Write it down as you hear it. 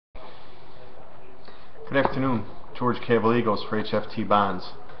Good afternoon. George Cavaligos for HFT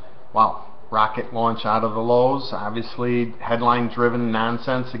Bonds. Wow, rocket launch out of the lows. Obviously, headline-driven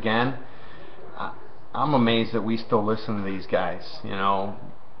nonsense again. I'm amazed that we still listen to these guys. You know,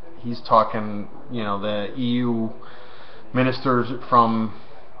 he's talking, the EU ministers from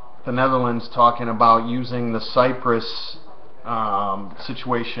the Netherlands talking about using the Cyprus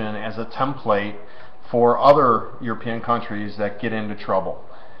situation as a template for other European countries that get into trouble.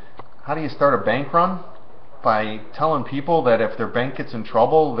 How do you start a bank run? By telling people that if their bank gets in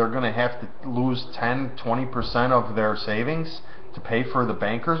trouble, they're going to have to lose 10-20% of their savings to pay for the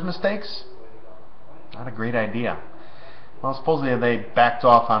banker's mistakes? Not a great idea. Well, supposedly they backed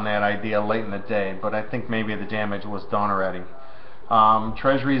off on that idea late in the day, but I think maybe the damage was done already.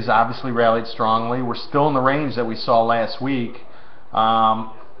 Treasuries obviously rallied strongly. We're still in the range that we saw last week.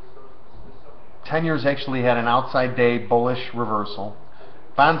 10-years actually had an outside day bullish reversal.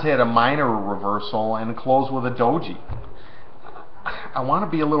 Bonds had a minor reversal and closed with a doji. I want to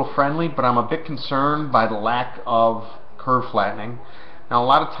be a little friendly, but I'm a bit concerned by the lack of curve flattening. Now, a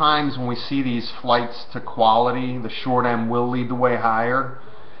lot of times when we see these flights to quality, the short end will lead the way higher.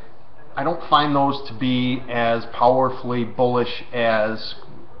 I don't find those to be as powerfully bullish as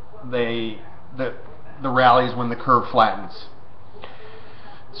the rallies when the curve flattens.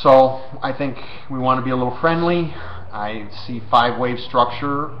 So I think we want to be a little friendly. I see 5-wave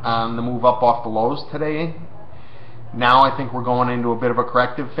structure on the move up off the lows today. Now I think we're going into a bit of a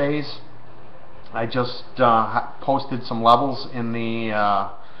corrective phase. I just posted some levels in the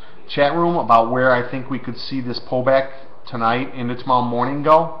chat room about where I think we could see this pullback tonight into tomorrow morning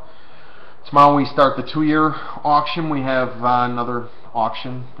go. Tomorrow we start the 2-year auction. We have another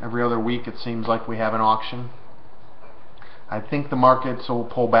auction. Every other week it seems like we have an auction. I think the markets will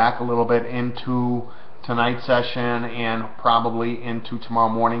pull back a little bit into tonight's session and probably into tomorrow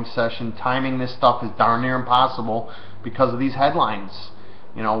morning's session. Timing this stuff is darn near impossible because of these headlines.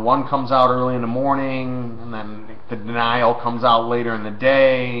 You know, one comes out early in the morning and then the denial comes out later in the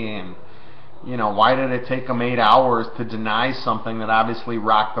day, and why did it take them 8 hours to deny something that obviously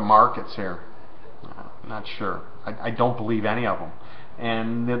rocked the markets here? I'm not sure. I don't believe any of them.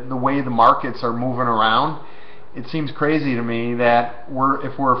 And the way the markets are moving around, it seems crazy to me that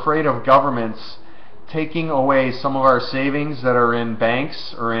if we're afraid of governments taking away some of our savings that are in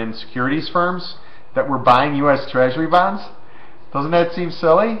banks or in securities firms, that we're buying U.S. Treasury bonds. Doesn't that seem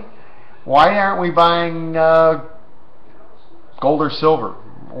silly? Why aren't we buying gold or silver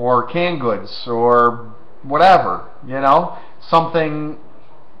or canned goods or whatever, something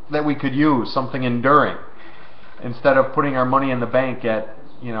that we could use, something enduring, instead of putting our money in the bank at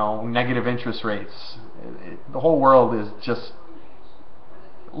negative interest rates? The whole world is just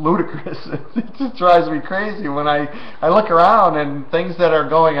ludicrous. It just drives me crazy when I look around and things that are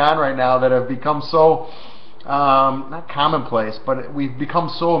going on right now that have become so not commonplace, but we've become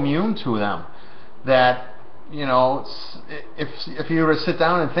so immune to them that if you were to sit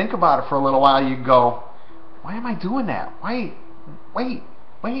down and think about it for a little while, you'd go, why am I doing that? Wait,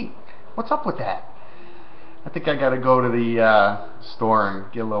 what's up with that? I think I got to go to the store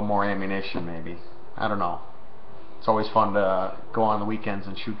and get a little more ammunition, maybe. I don't know. It's always fun to go on the weekends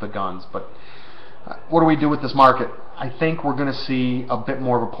and shoot the guns, but what do we do with this market? I think we're going to see a bit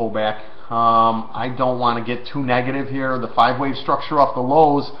more of a pullback. I don't want to get too negative here. The 5-wave structure off the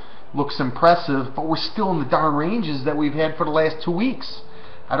lows looks impressive, but we're still in the darn ranges that we've had for the last 2 weeks.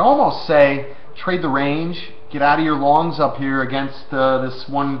 I'd almost say trade the range, get out of your longs up here against this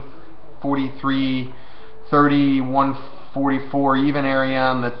 143.30, 144 even area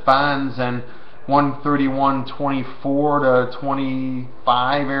on the bonds, and 131.24 to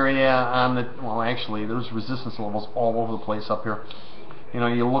 25 area on the, well, actually there's resistance levels all over the place up here.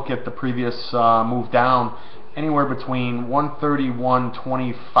 You look at the previous move down, anywhere between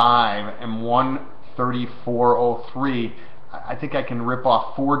 131.25 and 134.03. I think I can rip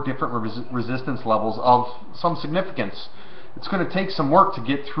off 4 different resistance levels of some significance. It's going to take some work to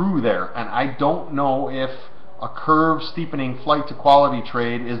get through there, and I don't know if a curve steepening flight to quality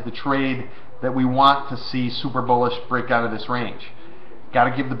trade is the trade that we want to see super bullish break out of this range. Got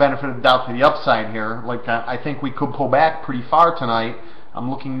to give the benefit of the doubt to the upside here. Like I think we could pull back pretty far tonight.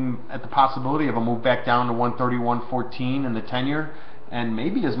 I'm looking at the possibility of a move back down to 131.14 in the 10-year, and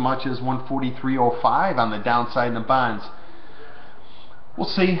maybe as much as 143.05 on the downside in the bonds. We'll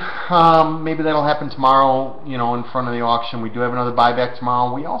see. Maybe that'll happen tomorrow, in front of the auction. We do have another buyback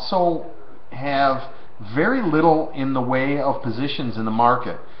tomorrow. We also have very little in the way of positions in the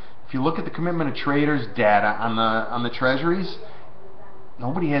market. If you look at the commitment of traders data on the treasuries,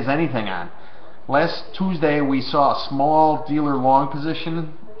 nobody has anything on. Last Tuesday we saw a small dealer long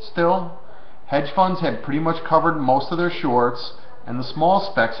position still. Hedge funds had pretty much covered most of their shorts, and the small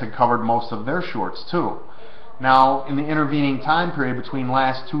specs had covered most of their shorts too. Now, in the intervening time period between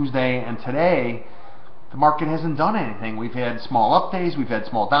last Tuesday and today, the market hasn't done anything. We've had small up days, we've had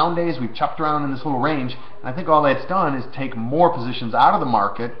small down days, we've chopped around in this little range, and I think all that's done is take more positions out of the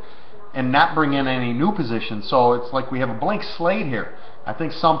market and not bring in any new positions. So it's like we have a blank slate here. I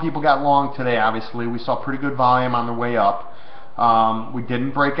think some people got long today, obviously. We saw pretty good volume on the way up. We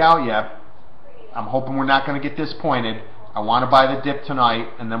didn't break out yet. I'm hoping we're not going to get disappointed. I want to buy the dip tonight,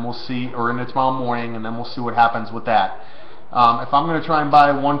 and then we'll see, or in tomorrow morning, and then we'll see what happens with that. If I'm going to try and buy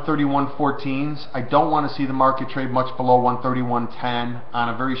 131.14s, I don't want to see the market trade much below 131.10 on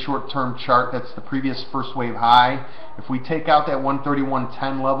a very short-term chart. That's the previous first wave high. If we take out that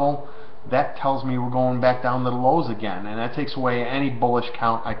 131.10 level, that tells me we're going back down to the lows again, and that takes away any bullish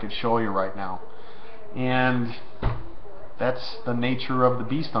count I could show you right now. And that's the nature of the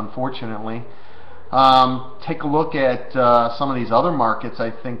beast, unfortunately. Take a look at some of these other markets.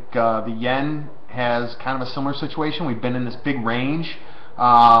 I think the yen has kind of a similar situation. We've been in this big range.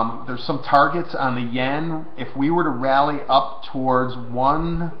 There's some targets on the yen. If we were to rally up towards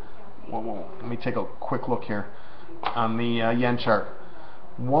let me take a quick look here on the yen chart.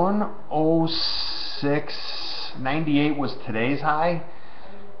 106.98 was today's high.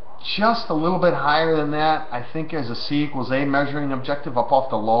 Just a little bit higher than that. I think as a C equals A measuring objective up off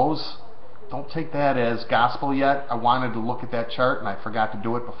the lows. Don't take that as gospel yet. I wanted to look at that chart and I forgot to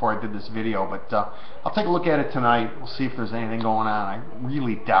do it before I did this video, but I'll take a look at it tonight. We'll see if there's anything going on. I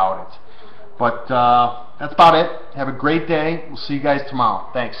really doubt it. But that's about it. Have a great day. We'll see you guys tomorrow.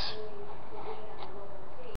 Thanks.